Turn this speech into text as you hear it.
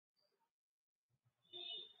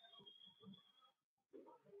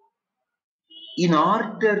In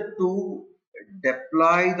order to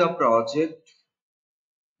deploy the project,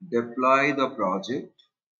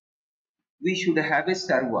 we should have a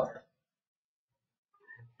server.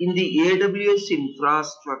 In the AWS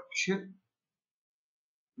infrastructure,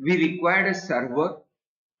 we required a server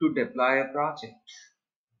to deploy a project.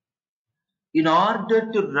 In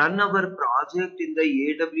order to run our project in the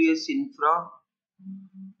AWS infra,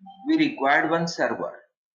 we required one server.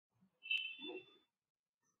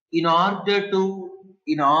 In order to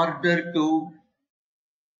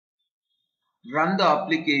run the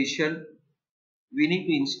application, we need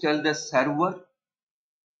to install the server.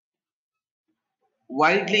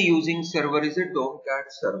 Widely using server is a Tomcat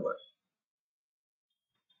server.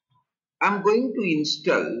 I'm going to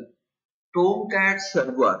install Tomcat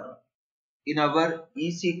server in our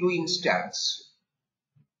EC2 instance.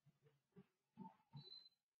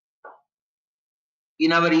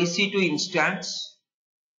 In our EC2 instance,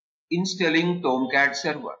 installing Tomcat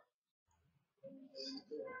server.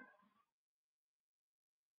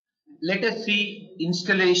 Let us see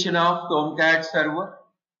installation of Tomcat server.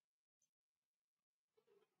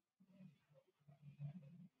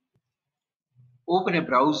 Open a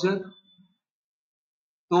browser,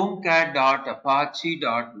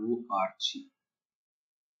 tomcat.apache.org.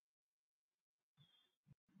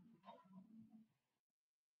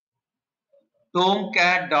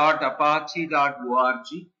 tomcat.apache.org.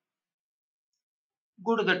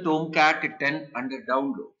 Go to the Tomcat 10 under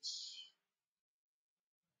downloads.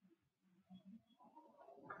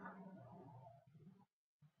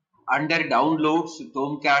 Under downloads,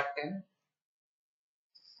 Tomcat 10.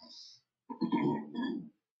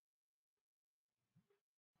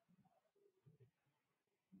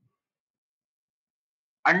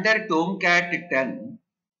 Under Tomcat 10,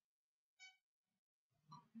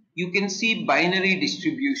 you can see binary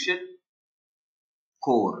distribution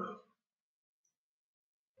core.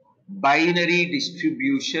 Binary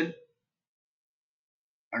distribution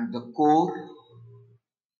and the core.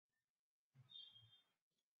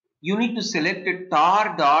 You need to select a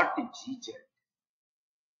tar.gz.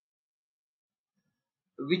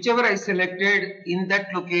 Whichever I selected, in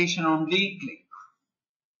that location only click.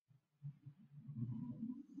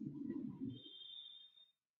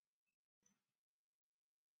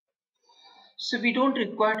 So we don't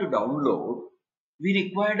require to download. We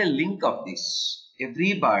required a link of this.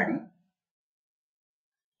 Everybody,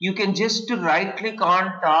 you can just right click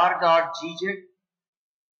on tar.gz,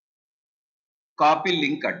 copy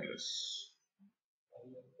link address.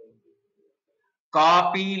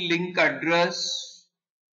 Copy link address.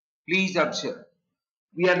 Please observe.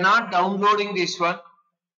 We are not downloading this one.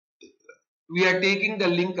 We are taking the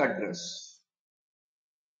link address.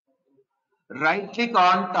 Right click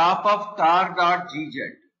on top of tar.gz.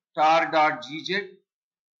 Tar.gz.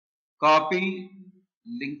 Copy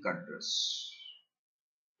link address.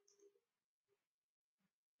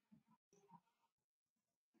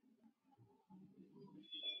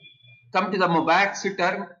 Come to the MOBAX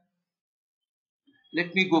term.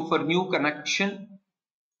 Let me go for new connection.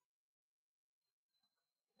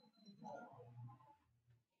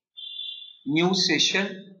 New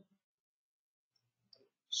session.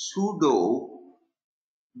 Sudo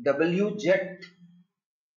wget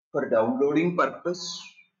for downloading purpose.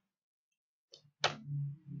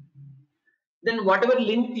 Then whatever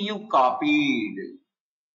link you copied,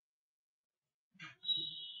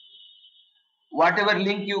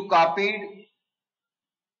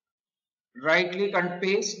 right click and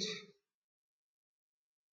paste.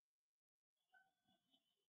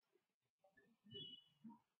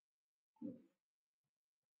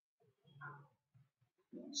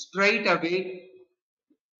 Straight away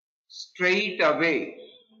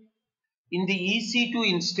in the EC2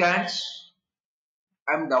 instance,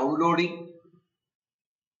 I am downloading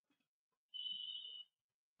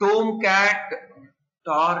Tomcat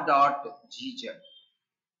tar.gz.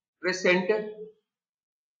 Press enter.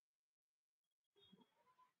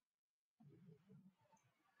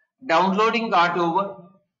 Downloading got over.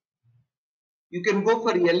 You can go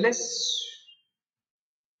for ls.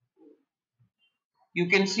 You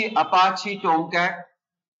can see Apache Tomcat.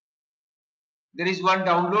 There is one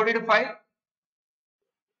downloaded file.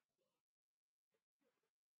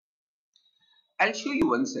 I'll show you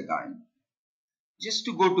once again. Just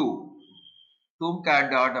to go to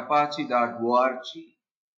tomcat.apache.org.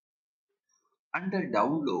 Under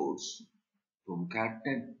downloads, Tomcat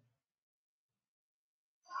 10.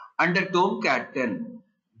 Under Tomcat 10,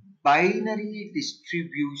 binary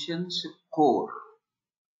distributions core.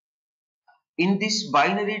 In this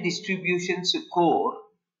binary distributions core,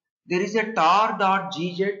 there is a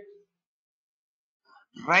tar.gz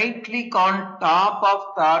Right click on top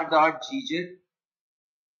of tar.gz.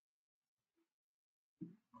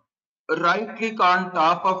 Right click on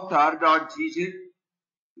top of tar.gz.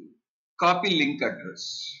 Copy link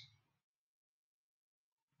address.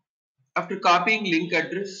 After copying link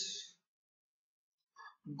address,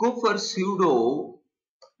 go for sudo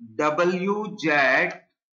wget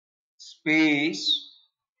space,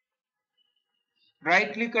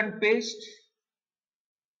 right click and paste.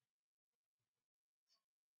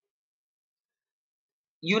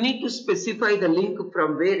 You need to specify the link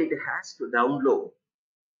from where it has to download.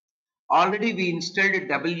 Already we installed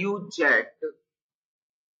wget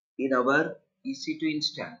in our EC2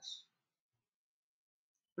 instance.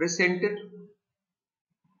 Press enter.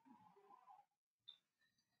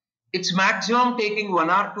 It's maximum taking 1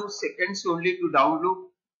 or 2 seconds only to download.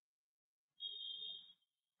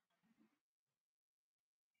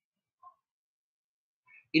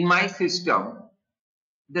 In my system,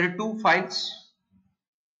 there are 2 files.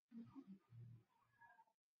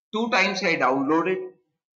 2 times I downloaded.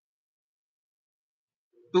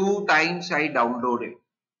 2 times I downloaded.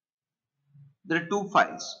 There are 2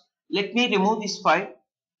 files. Let me remove this file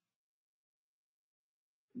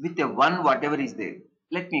with a 1 whatever is there.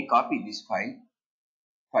 Let me copy this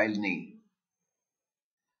file name.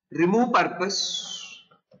 Remove purpose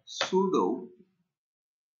sudo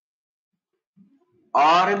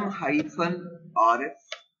rm-rf,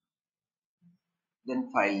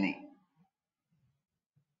 then file name.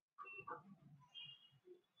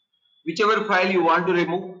 Whichever file you want to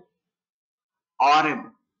remove,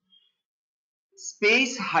 rm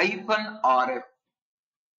space hyphen rf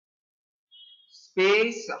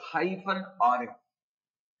space hyphen rf.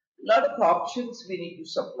 Lot of options we need to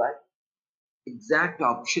supply. Exact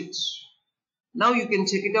options. Now you can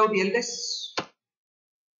check it out ls.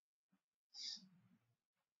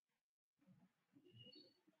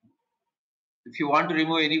 If you want to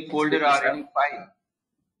remove any folder or any file,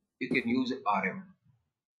 you can use rm.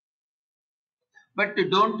 But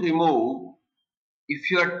don't remove if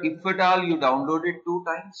at all you downloaded 2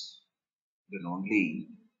 times, then only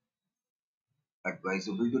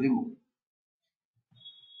advisable to remove.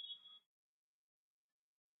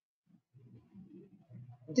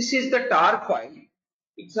 This is the tar file.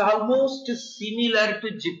 It's almost similar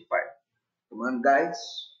to zip file. Come on guys.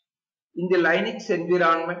 In the Linux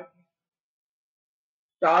environment,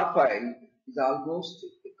 tar file is almost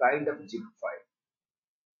a kind of zip file.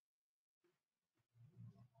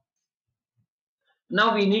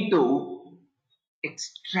 Now we need to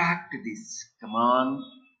extract this. Come on.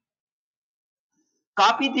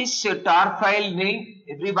 Copy this tar file name,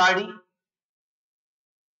 everybody.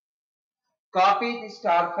 Copy this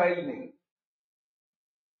tar file name.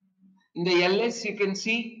 In the ls you can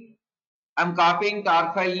see I'm copying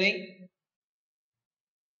tar file name.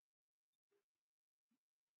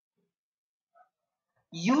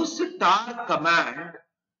 Use tar command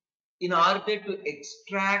in order to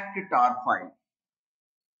extract tar file.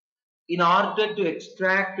 In order to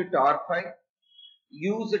extract tar file,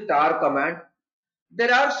 use tar command.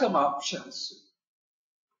 There are some options.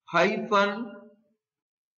 Hyphen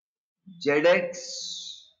ZX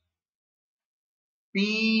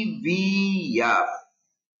PVF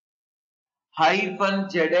hyphen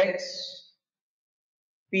ZX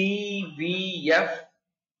PVF,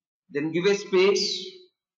 then give a space,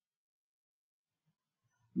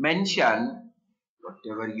 mention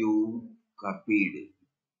whatever you copied.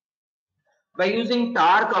 By using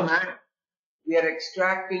tar command, we are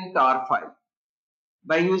extracting tar file.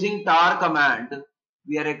 By using tar command,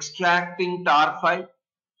 we are extracting tar file.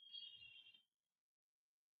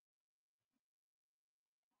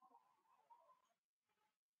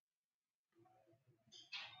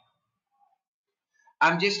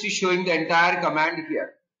 I'm just showing the entire command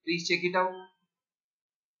here. Please check it out.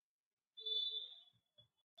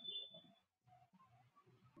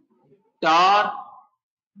 Tar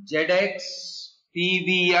ZX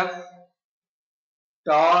PVF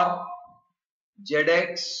tar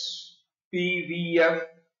ZX PVF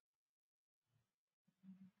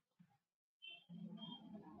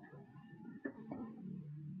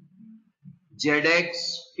ZX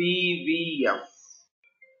PVF.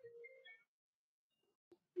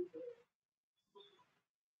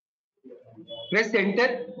 Press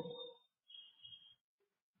enter.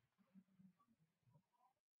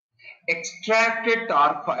 Extracted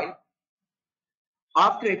tar file.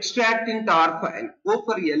 After extracting tar file, go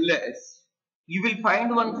for ls. You will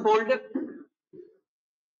find one folder.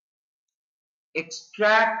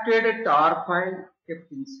 Extracted tar file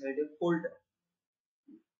kept inside a folder.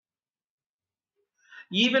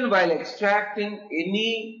 Even while extracting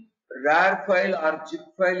any RAR file or zip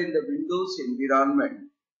file in the Windows environment,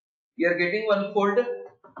 we are getting one folder.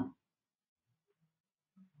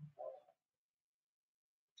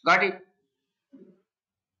 Got it?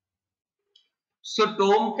 So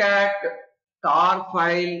tomcat tar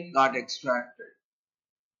file got extracted.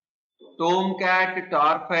 Tomcat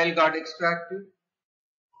tar file got extracted.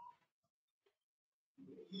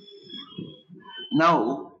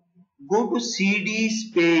 Now go to cd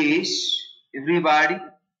space, everybody,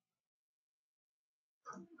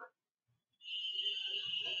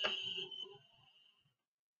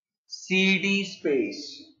 cd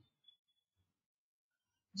space.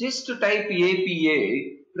 Just to type APA,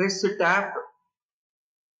 press tab.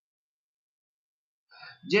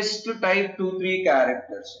 Just to type 2-3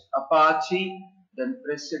 characters. Apache, then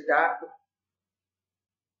press tab.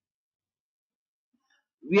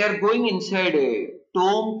 We are going inside a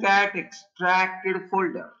tomcat extracted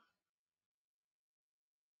folder.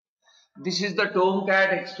 This is the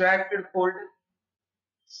tomcat extracted folder.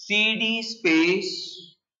 cd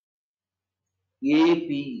space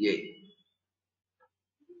APA.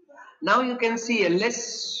 Now you can see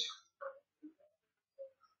ls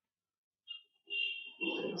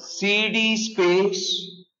cd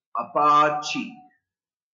space Apache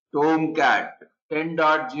tomcat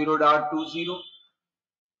 10.0.20.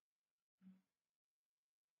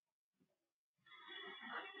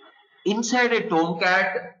 Inside a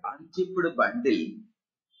tomcat unzipped bundle,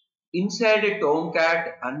 inside a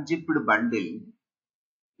tomcat unzipped bundle,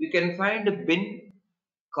 you can find bin,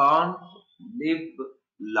 conf, lib,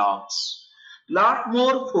 logs. Lot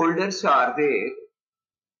more folders are there.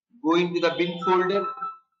 Go into the bin folder.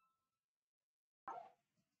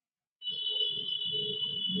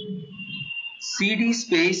 cd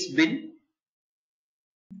space bin.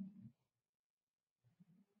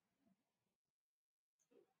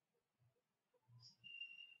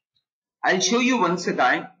 I'll show you once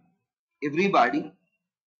again, everybody.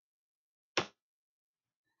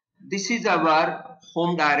 This is our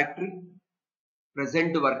home directory,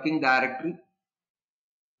 present working directory,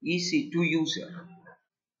 EC2 user.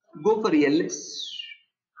 Go for ls.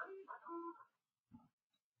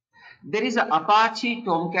 There is a Apache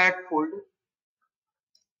tomcat folder,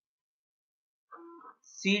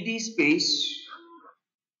 cd space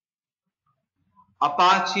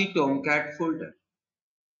Apache tomcat folder.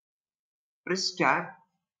 Press tab.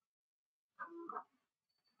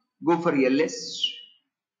 Go for ls.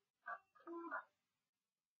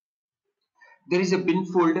 There is a bin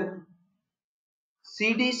folder,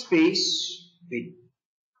 cd space bin.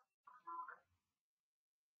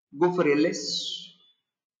 Go for ls.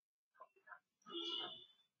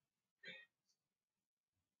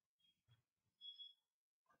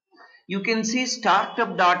 You can see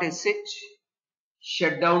startup.sh,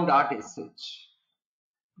 shutdown.sh.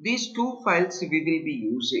 These two files we will be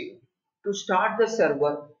using to start the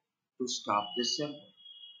server, to stop the server.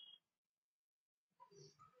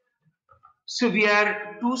 So we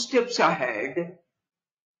are 2 steps ahead.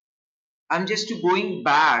 I'm just going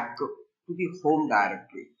back to the home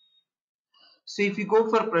directory. So if you go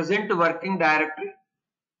for present working directory,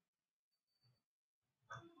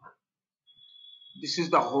 this is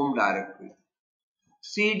the home directory.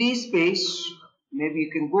 cd space, maybe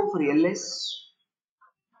you can go for ls,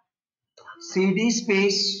 cd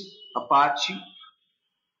space Apache,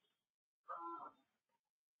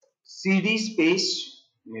 cd space,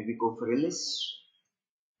 maybe go for ls,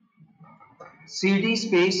 cd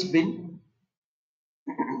space bin,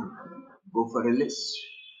 go for ls.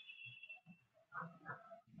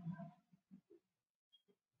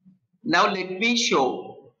 Now let me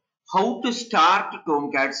show how to start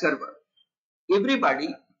tomcat server. Everybody,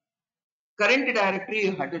 current directory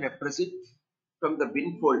you have to represent from the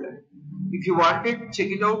bin folder. If you wanted, check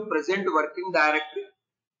it out, present working directory.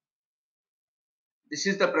 This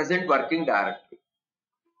is the present working directory.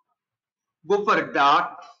 Go for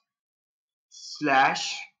dot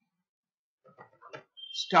slash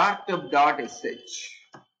startup.sh.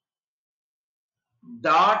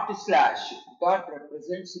 Dot slash, dot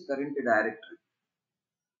represents the current directory.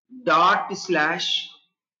 Dot slash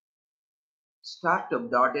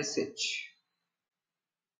startup.sh.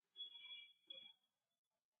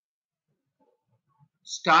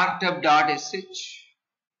 Startup.sh.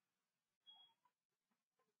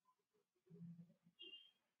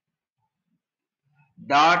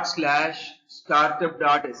 Dot slash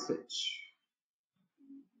startup.sh.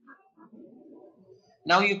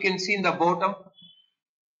 Now you can see in the bottom,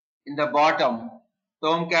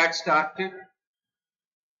 tomcat started.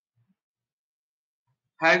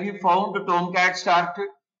 Have you found tomcat started?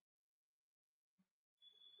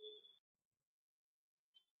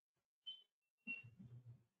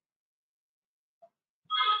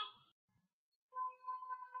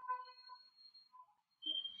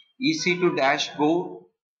 EC2 dashboard,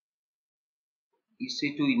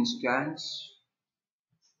 EC2 instance.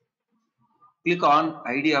 Click on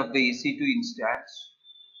ID of the EC2 instance.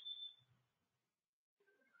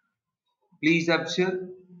 Please observe.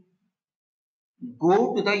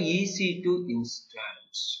 Go to the EC2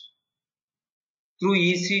 instance. Through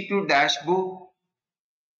EC2 dashboard,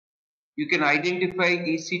 you can identify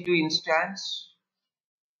EC2 instance.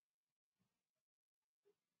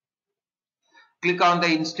 Click on the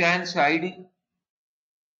instance ID.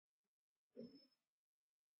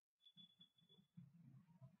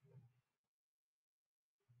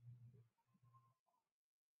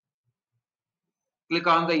 Click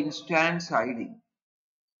on the instance ID.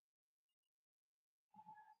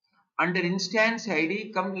 Under instance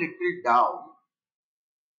ID, come little down.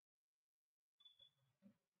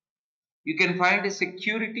 You can find a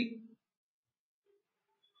security.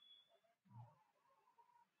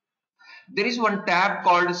 There is one tab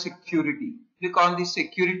called security. Click on the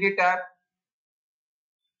security tab.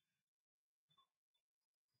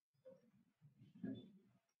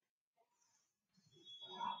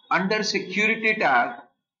 Under security tab,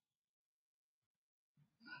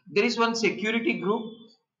 there is one security group.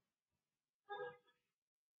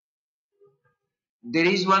 There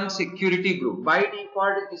is one security group. By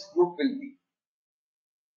default, this group will be.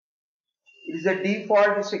 It is a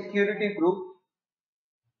default security group.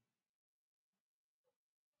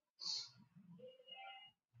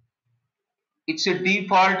 It's a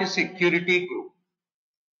default security group.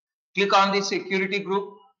 Click on the security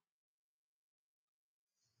group.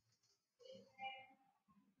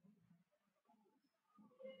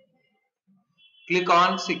 Click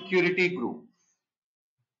on security group.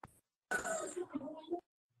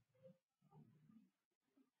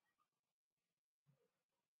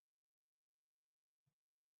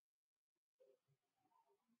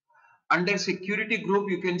 Under security group,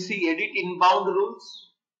 you can see edit inbound rules.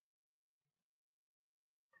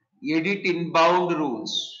 Edit inbound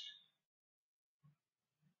rules.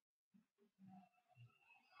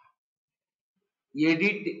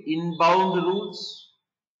 Edit inbound rules.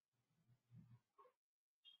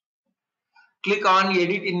 Click on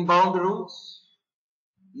edit inbound rules.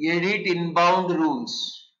 Edit inbound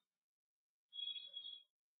rules.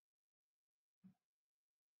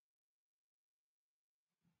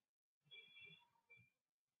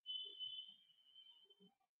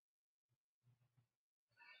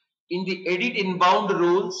 In the edit inbound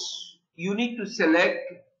rules, you need to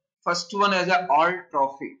select first one as a all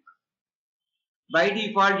traffic. By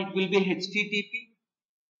default, it will be HTTP.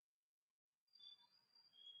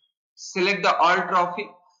 Select the all traffic.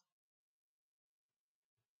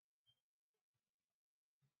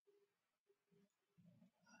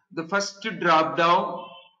 The first drop down,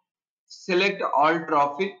 select all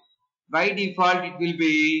traffic. By default, it will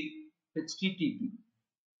be HTTP.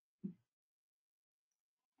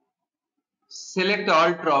 Select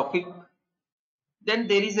all traffic. Then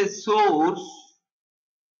there is a source.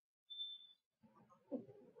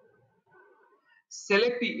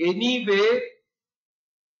 Select anywhere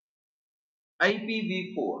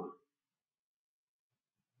IPv4.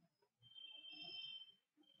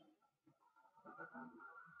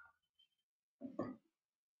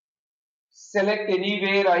 Select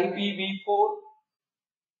anywhere IPv4.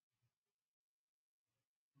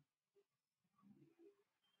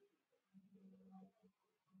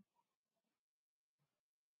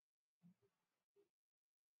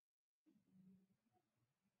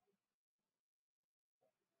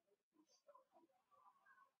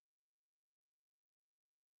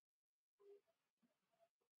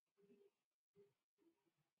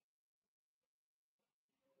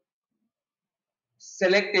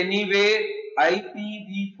 Select anywhere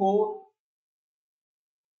IPv4.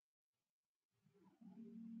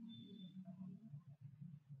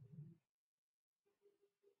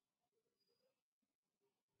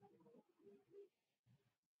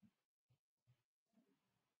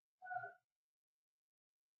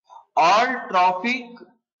 All traffic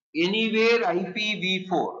anywhere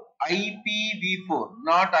IPv4. IPv4,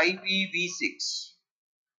 not IPv6.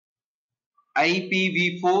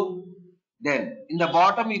 IPv4. Then in the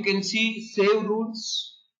bottom you can see save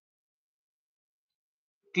rules.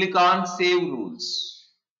 Click on save rules.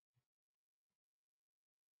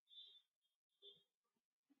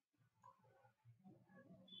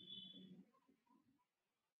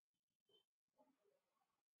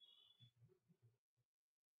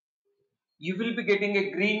 You will be getting a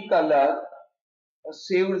green color,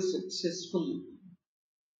 saved successfully.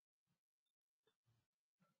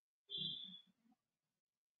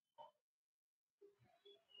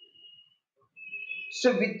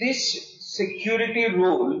 So with this security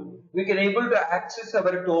rule, we can able to access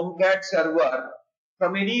our Tomcat server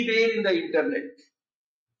from anywhere in the internet.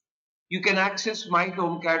 You can access my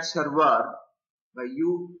Tomcat server by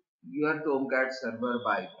your Tomcat server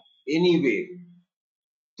by anywhere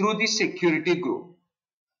through this security group.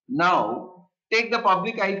 Now, take the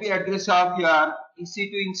public IP address of your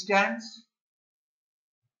EC2 instance.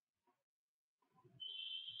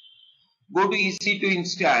 Go to EC2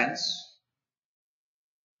 instance.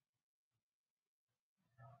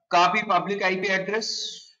 Copy public IP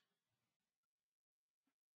address.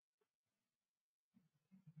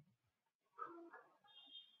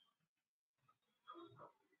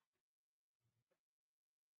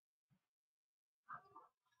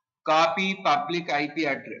 Copy public IP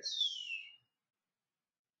address.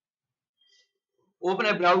 Open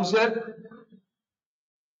a browser.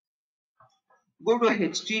 Go to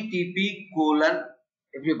http colon,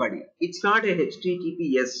 everybody. It's not a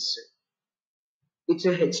HTTPS. It's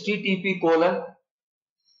a http colon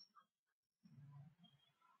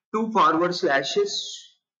 2 forward slashes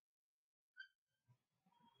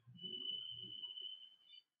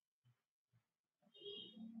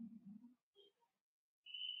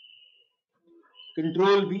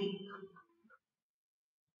Control B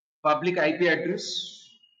public IP address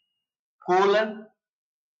colon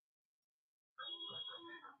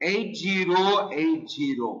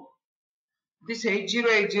 8080. This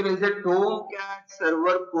 8080 is a Tomcat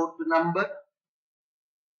server port number.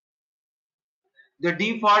 The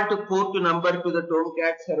default port number to the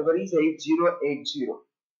Tomcat server is 8080.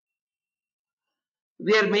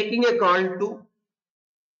 We are making a call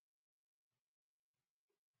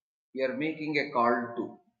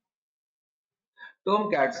to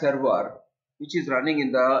Tomcat server which is running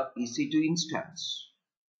in the EC2 instance.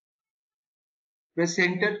 Press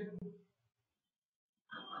enter.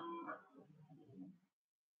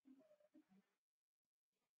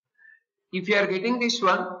 If you are getting this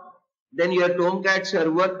one, then your Tomcat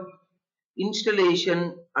server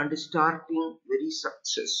installation and starting very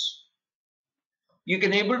success. You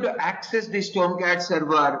can able to access this Tomcat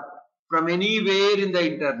server from anywhere in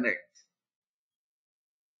the internet.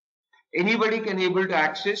 Anybody can able to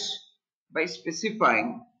access by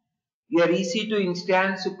specifying your EC2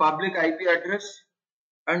 instance public IP address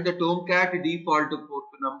and the Tomcat default port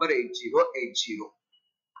number 8080.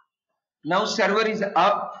 Now server is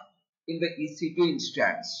up in the EC2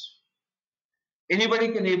 instance. Anybody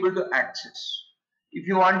can able to access. If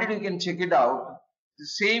you wanted, you can check it out. The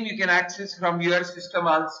same you can access from your system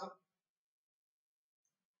also.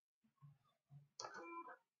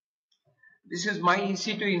 This is my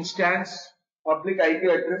EC2 instance public IP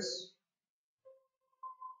address.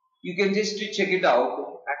 You can just check it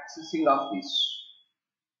out accessing of this.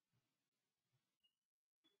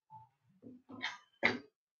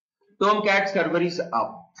 Tomcat server is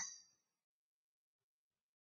up.